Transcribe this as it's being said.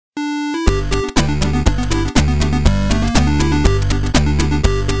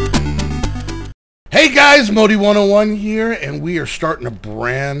guys, Modi 101 here, and we are starting a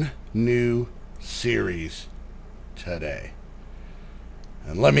brand new series today.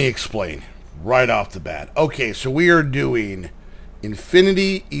 And let me explain right off the bat. Okay, so we are doing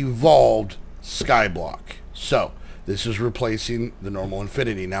Infinity Evolved Skyblock. So, this is replacing the normal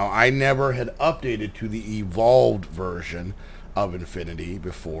Infinity. Now, I never had updated to the Evolved version of Infinity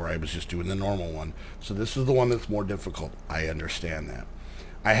before. I was just doing the normal one. So this is the one that's more difficult. I understand that.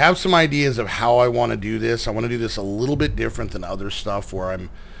 I have some ideas of how I want to do this. I want to do this a little bit different than other stuff where I'm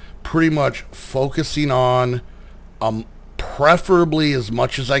pretty much focusing on preferably as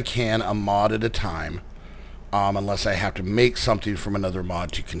much as I can a mod at a time, unless I have to make something from another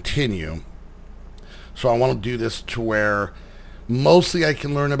mod to continue. So I want to do this to where mostly I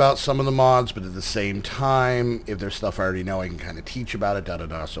can learn about some of the mods, but at the same time, if there's stuff I already know, I can kind of teach about it,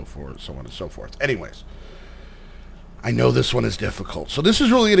 so forth, so on and so forth. Anyways, I know this one is difficult. So this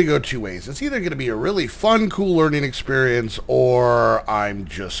is really going to go two ways. It's either going to be a really fun, cool learning experience, or I'm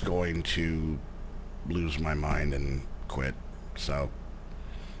just going to lose my mind and quit. So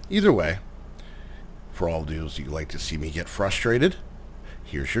either way, for all those you like to see me get frustrated,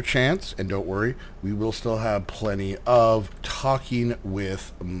 here's your chance. And don't worry, we will still have plenty of talking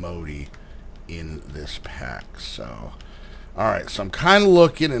with Modi in this pack. So alright, so I'm kind of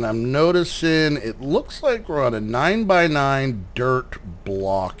looking and I'm noticing it looks like we're on a 9x9 dirt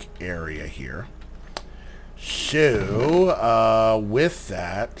block area here. So, with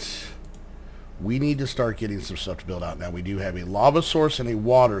that, we need to start getting some stuff to build out. Now, we do have a lava source and a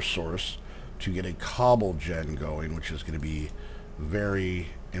water source to get a cobble gen going, which is going to be very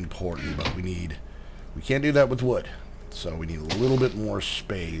important, but we can't do that with wood. So we need a little bit more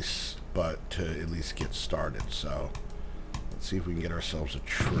space, but to at least get started. So let's see if we can get ourselves a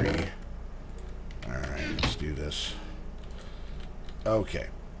tree. Alright, let's do this. Okay.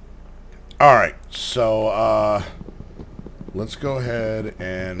 Alright, so let's go ahead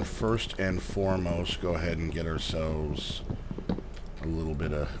and first and foremost go ahead and get ourselves a little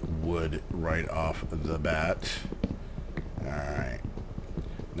bit of wood right off the bat. Alright.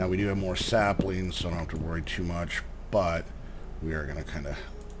 Now we do have more saplings, so I don't have to worry too much, but we are going to kind of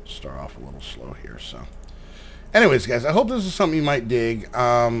start off a little slow here, so. Anyways, guys, I hope this is something you might dig.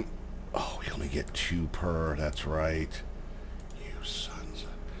 Oh, we only get 2 per. That's right. You sons.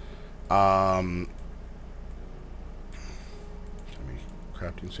 Crafting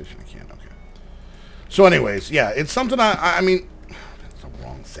station, I can't. Okay. So, anyways, yeah, it's something I mean, that's the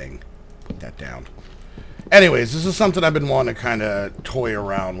wrong thing. Put that down. Anyways, this is something I've been wanting to kind of toy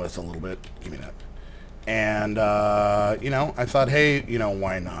around with a little bit. Give me that. And, you know, I thought, hey, you know,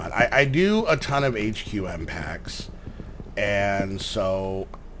 why not? I do a ton of HQM packs, and so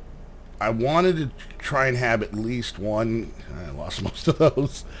I wanted to try and have at least one, I lost most of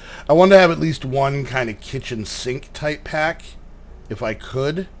those. I wanted to have at least one kind of kitchen sink type pack, if I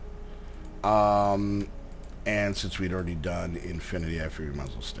could. And since we'd already done Infinity, I figured we might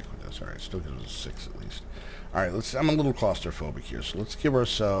as well stick with this. Alright, still gives us 6 at least. Alright, I'm a little claustrophobic here, so let's give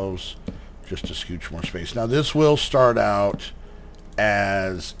ourselves just a scooch more space. Now, this will start out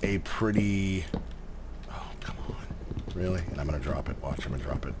as a pretty... Oh, come on. Really? And I'm going to drop it. Watch, I'm going to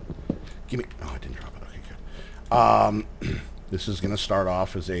drop it. Give me... Oh, I didn't drop it. Okay, good. This is going to start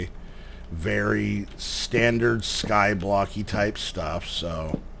off as a very standard skyblocky type stuff,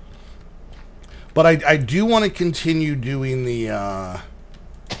 so... But I do want to continue doing the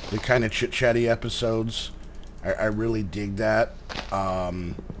kind of chit-chatty episodes. I really dig that.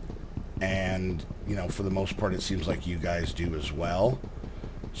 And, you know, for the most part, it seems like you guys do as well.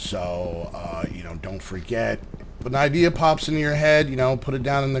 So, you know, don't forget, when an idea pops into your head, you know, put it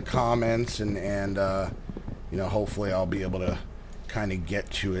down in the comments, and you know, hopefully I'll be able to kind of get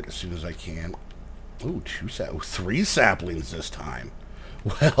to it as soon as I can. Ooh, 3 saplings this time.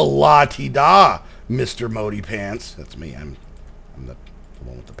 Well, la-ti-da, Mr. Modi Pants. That's me. I'm the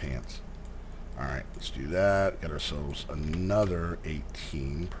one with the pants. Alright, let's do that. Get ourselves another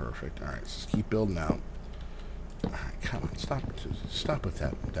 18. Perfect. Alright, let's keep building out. Alright, come on. Stop with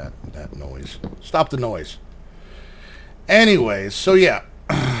that noise. Stop the noise. Anyways, so yeah.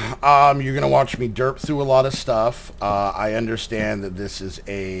 You're going to watch me derp through a lot of stuff. I understand that this is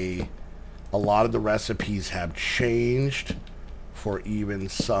a lot of the recipes have changed for even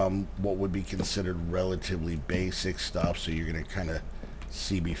some what would be considered relatively basic stuff, so you're gonna kind of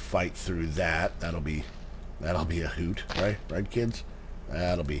see me fight through that. That'll be a hoot, right kids?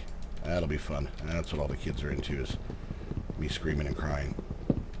 That'll be fun. That's what all the kids are into, is me screaming and crying.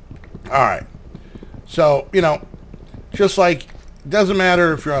 Alright, so you know, just like it doesn't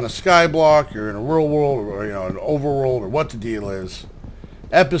matter if you're on a skyblock, you're in a real world, or you know, an overworld, or what the deal is.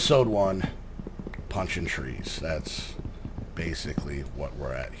 Episode 1, punching trees. That's basically what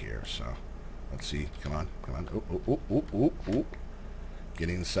we're at here. So let's see. Come on. Come on. Oh.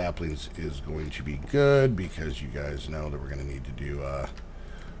 Getting saplings is going to be good because you guys know that we're going to need to do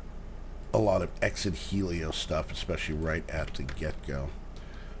a lot of exit helio stuff, especially right at the get-go.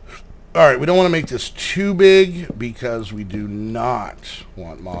 Alright, we don't want to make this too big because we do not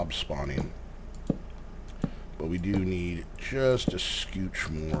want mob spawning. But we do need just a scooch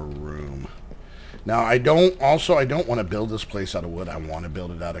more room. Now, I don't want to build this place out of wood. I want to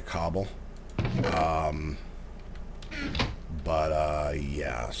build it out of cobble.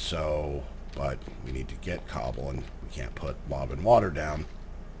 Yeah, so, but we need to get cobble, and we can't put mob and water down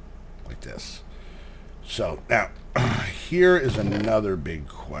like this. So, now, here is another big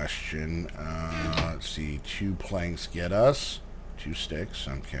question. Let's see, 2 planks get us 2 sticks,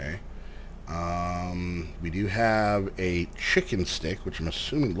 okay. We do have a chicken stick, which I'm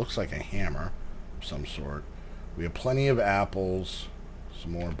assuming looks like a hammer of some sort. We have plenty of apples,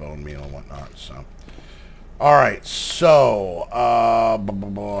 some more bone meal and whatnot, so. Alright, so, how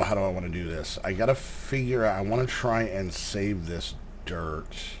do I want to do this? I gotta figure out, I want to try and save this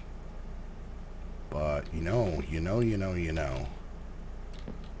dirt. But, you know.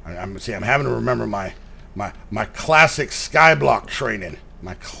 I'm having to remember my classic Skyblock training.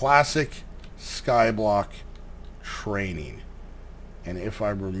 My classic Skyblock training. And if I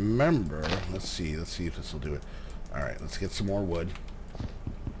remember, let's see if this will do it. Alright, let's get some more wood.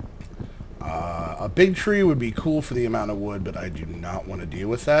 A big tree would be cool for the amount of wood, but I do not want to deal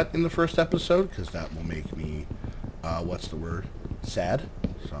with that in the first episode, because that will make me, what's the word? Sad?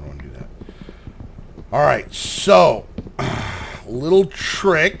 So I don't want to do that. Alright, so, little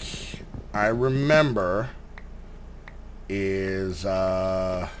trick I remember is,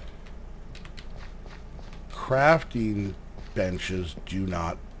 crafting benches do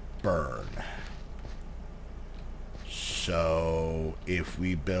not burn. So, if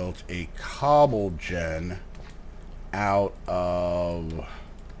we built a cobble gen out of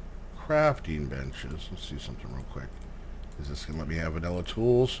crafting benches, let's see something real quick. Is this going to let me have vanilla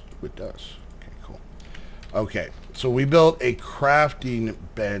tools? It does. Okay, cool. Okay, so we built a crafting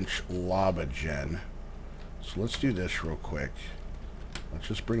bench lava gen. So let's do this real quick. Let's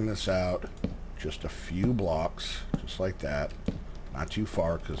just bring this out just a few blocks, just like that. Not too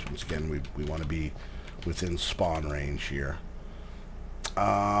far, because once again, we want to be within spawn range here.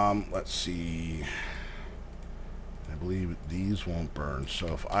 Let's see. I believe these won't burn. So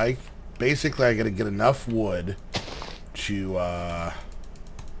if I basically I gotta get enough wood to oh,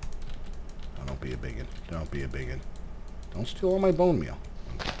 don't be a biggin. Don't be a biggin. Don't steal all my bone meal.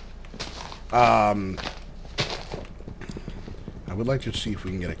 I would like to see if we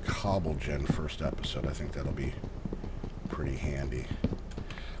can get a cobble gen first episode. I think that'll be pretty handy.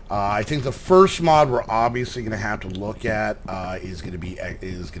 I think the first mod we're obviously going to have to look at is going to be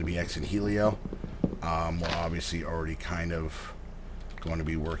Exit Helio. We're obviously already kind of going to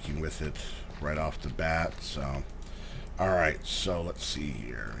be working with it right off the bat. So, all right. So let's see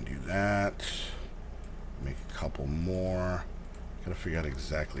here. We do that. Make a couple more. Got to figure out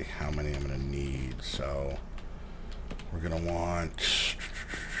exactly how many I'm going to need. So we're going to want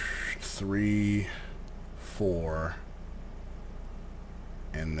 3, 4.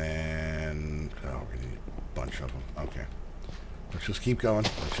 And then, oh, we're going to need a bunch of them. Okay. Let's just keep going.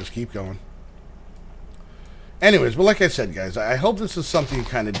 Let's just keep going. Anyways, but like I said, guys, I hope this is something you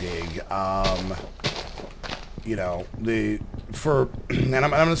kind of dig. You know, and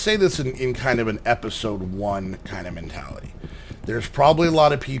I'm going to say this in kind of an episode 1 kind of mentality. There's probably a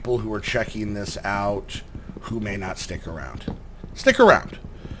lot of people who are checking this out who may not stick around. Stick around.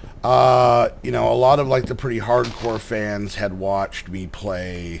 You know, a lot of like the pretty hardcore fans had watched me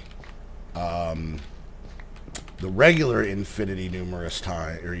play the regular Infinity numerous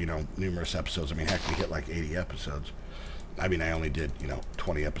episodes. I mean, heck, we hit like 80 episodes. I mean, I only did,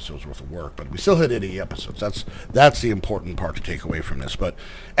 20 episodes worth of work, but we still hit 80 episodes. That's the important part to take away from this. But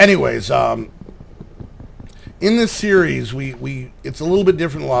anyways, in this series, it's a little bit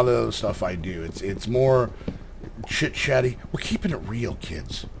different than a lot of the other stuff I do. It's more chit-chatty. We're keeping it real,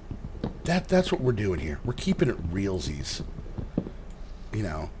 kids. That's what we're doing here. We're keeping it realsies. You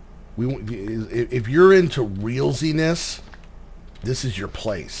know, if you're into realsiness, this is your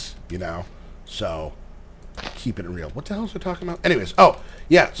place. You know, so keeping it real. What the hell is I talking about? Anyways, oh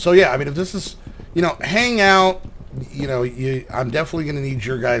yeah. So yeah, I mean, if this is, hang out. I'm definitely gonna need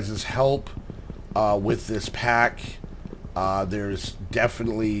your guys' help with this pack. There's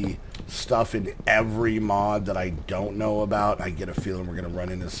definitely stuff in every mod that I don't know about. I get a feeling we're going to run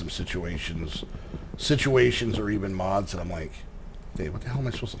into some situations or even mods that I'm like, Dave, what the hell am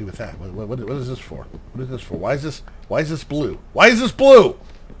I supposed to do with that? What is this for? What is this for? Why is this blue? Why is this blue?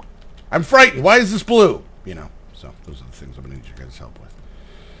 I'm frightened. Why is this blue? You know, so those are the things I'm going to need your guys' help with.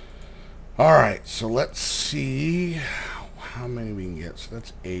 All right, so let's see how many we can get. So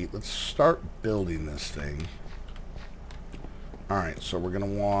that's 8. Let's start building this thing. All right, so we're going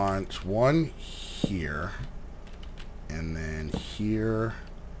to want one here, and then here,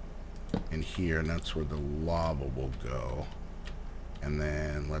 and here, and that's where the lava will go. And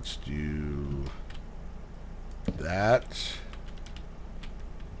then let's do that,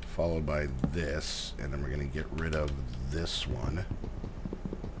 followed by this, and then we're going to get rid of this one.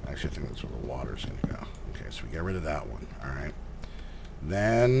 Actually, I think that's where the water's going to go. Okay, so we get rid of that one. All right.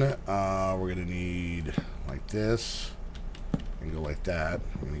 Then we're going to need like this, and go like that.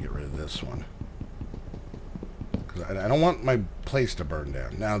 I'm going to get rid of this one, because I don't want my place to burn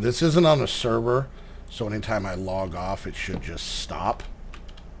down. Now, this isn't on a server, so anytime I log off, it should just stop.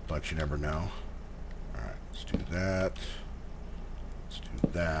 But you never know. All right, let's do that. Let's do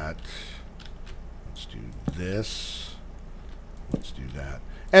that. Let's do this. Let's do that.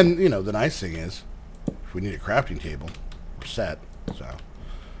 And, you know, the nice thing is, if we need a crafting table, we're set. So,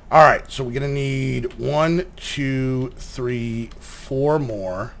 all right, so we're going to need 1, 2, 3, 4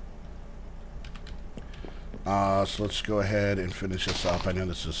 more. So let's go ahead and finish this up. I know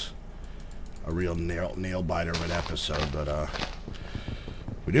this is a real nail biter of an episode, but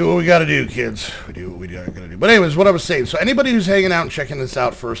we do what we got to do, kids. We do what we got to do. But anyways, what I was saying. So anybody who's hanging out and checking this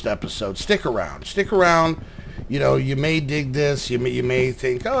out, first episode, stick around. Stick around. You know, you may dig this. You may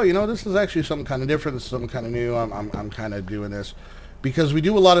think, oh, you know, this is actually something kind of different. This is something kind of new. I'm kind of doing this because we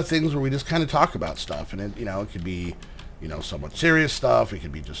do a lot of things where we just kind of talk about stuff, and it, you know, it could be, you know, somewhat serious stuff. It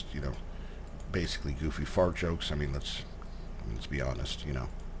could be just, you know, basically goofy fart jokes. I mean, let's be honest. You know.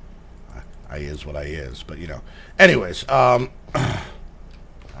 I is what I is, but you know. Anyways, all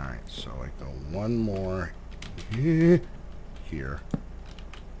right, so I go one more here,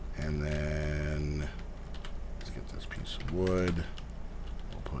 and then let's get this piece of wood.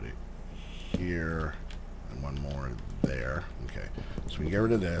 We'll put it here, and one more there. Okay, so we can get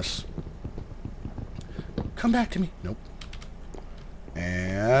rid of this. Come back to me. Nope.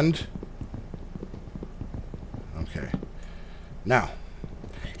 And okay, now.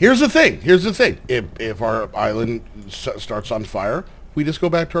 Here's the thing. If our island starts on fire, we just go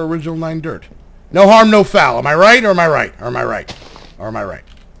back to our original 9 dirt. No harm, no foul. Am I right or am I right? Or am I right? Or am I right?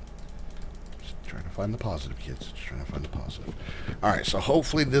 Just trying to find the positive, kids. Just trying to find the positive. All right, so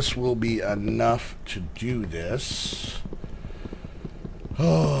hopefully this will be enough to do this.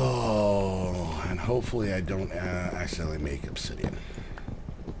 Oh, and hopefully I don't accidentally make obsidian.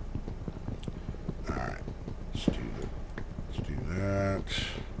 All right, let's do that.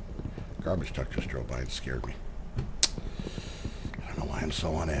 Garbage truck just drove by and scared me. I don't know why I'm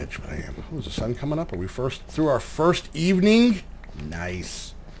so on edge, but I am. Oh, is the sun coming up? Are we through our first evening?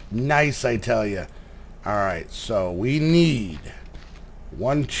 Nice. Nice, I tell you. All right, so we need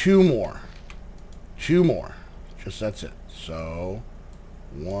 2 more. 2 more. Just that's it. So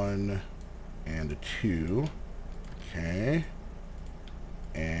 1 and a 2. Okay.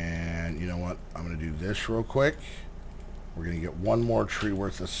 And you know what? I'm going to do this real quick. We're going to get 1 more tree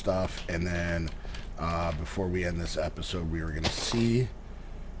worth of stuff, and then before we end this episode, we are going to see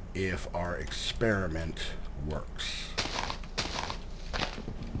if our experiment works.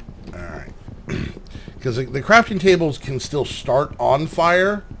 Alright. Because the crafting tables can still start on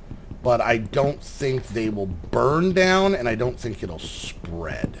fire, but I don't think they will burn down, and I don't think it'll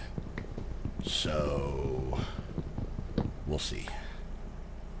spread. So, we'll see.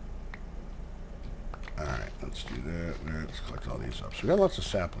 Alright, let's do that. Let's collect all these up. So we got lots of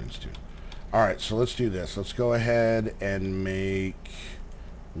saplings too. Alright, so let's do this. Let's go ahead and make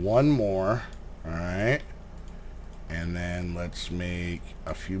 1 more. Alright. And then let's make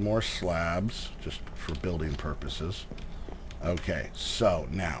a few more slabs, just for building purposes. Okay, so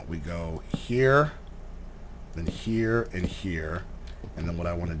now we go here, then here, and here. And then what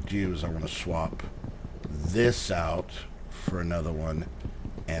I want to do is I want to swap this out for another one,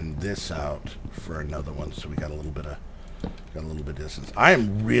 and this out for another one, so we got a little bit of distance. I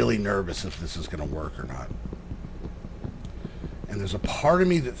am really nervous if this is going to work or not. And there's a part of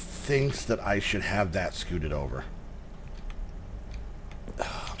me that thinks that I should have that scooted over.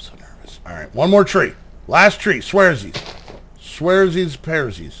 Oh, I'm so nervous. All right, 1 more tree. Last tree. Swearsies. Swearsies,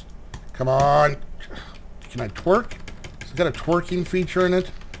 pairsies. Come on. Can I twerk? Has it got a twerking feature in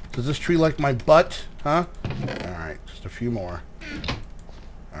it? Does this tree like my butt? Huh? All right, just a few more.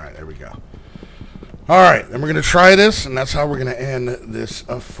 All right, there we go. All right, then we're going to try this, and that's how we're going to end this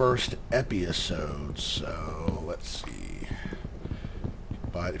first episode. So, let's see.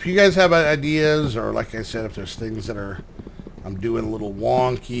 But if you guys have ideas, or like I said, if there's things that I'm doing a little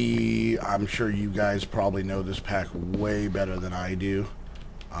wonky, I'm sure you guys probably know this pack way better than I do.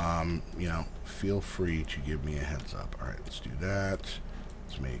 You know, feel free to give me a heads up. All right, let's do that.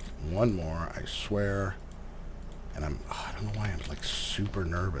 Let's make one more, I swear. And I don't know why I'm like super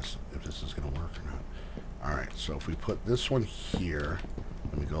nervous if this is going to work or not. All right, so if we put this one here,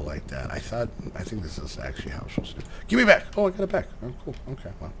 let me go like that. I think this is actually how I'm supposed to do. Give me back. Oh, I got it back. Oh, cool. Okay,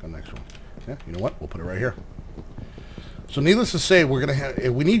 well, got the next one. Yeah, you know what? We'll put it right here. So needless to say, we're gonna have.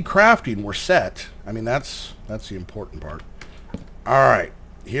 If we need crafting, we're set. I mean, that's the important part. All right,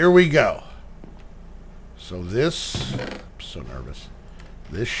 here we go. So this, I'm so nervous.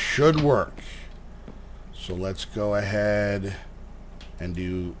 This should work. So let's go ahead and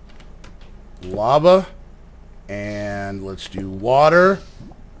do lava, and let's do water.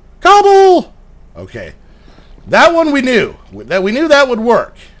 Cobble. Okay, that one we knew that would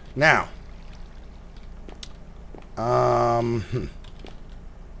work. Now,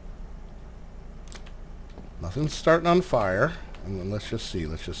 nothing's starting on fire. And let's just see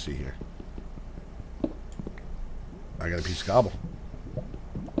here. I got a piece of cobble.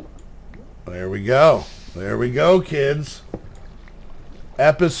 There we go. There we go, kids.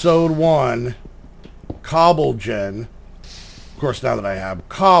 Episode 1, Cobble Gen. Of course, now that I have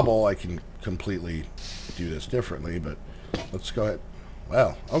cobble, I can completely do this differently, but let's go ahead.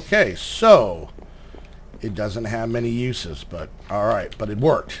 Well, okay, so it doesn't have many uses, but all right, but it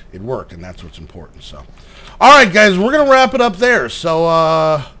worked. It worked, and that's what's important. So, all right, guys, we're going to wrap it up there.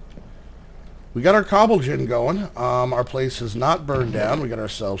 So, we got our cobble gen going. Our place is not burned down. We got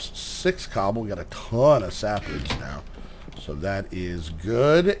ourselves 6 cobble. We got a ton of saplings now. So that is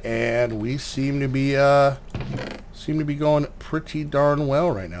good, and we seem to be going pretty darn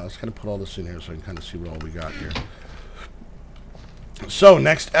well right now. Let's kind of put all this in here so I can kind of see what all we got here. So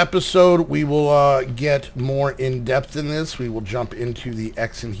next episode, we will get more in depth in this. We will jump into the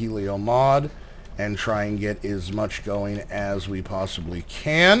X and Helio mod and try and get as much going as we possibly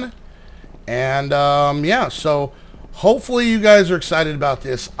can. And yeah, so hopefully you guys are excited about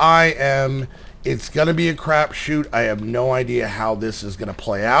this. I am. It's going to be a crapshoot. I have no idea how this is going to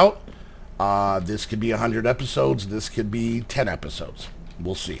play out. This could be 100 episodes. This could be 10 episodes.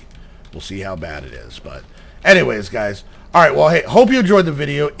 We'll see. We'll see how bad it is. But anyways, guys. All right, well, hey, hope you enjoyed the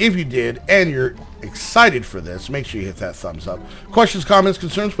video. If you did and you're excited for this, make sure you hit that thumbs up. Questions, comments,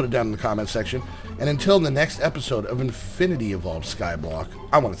 concerns, put it down in the comment section. And until the next episode of Infinity Evolved Skyblock,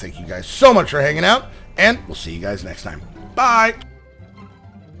 I want to thank you guys so much for hanging out, and we'll see you guys next time. Bye!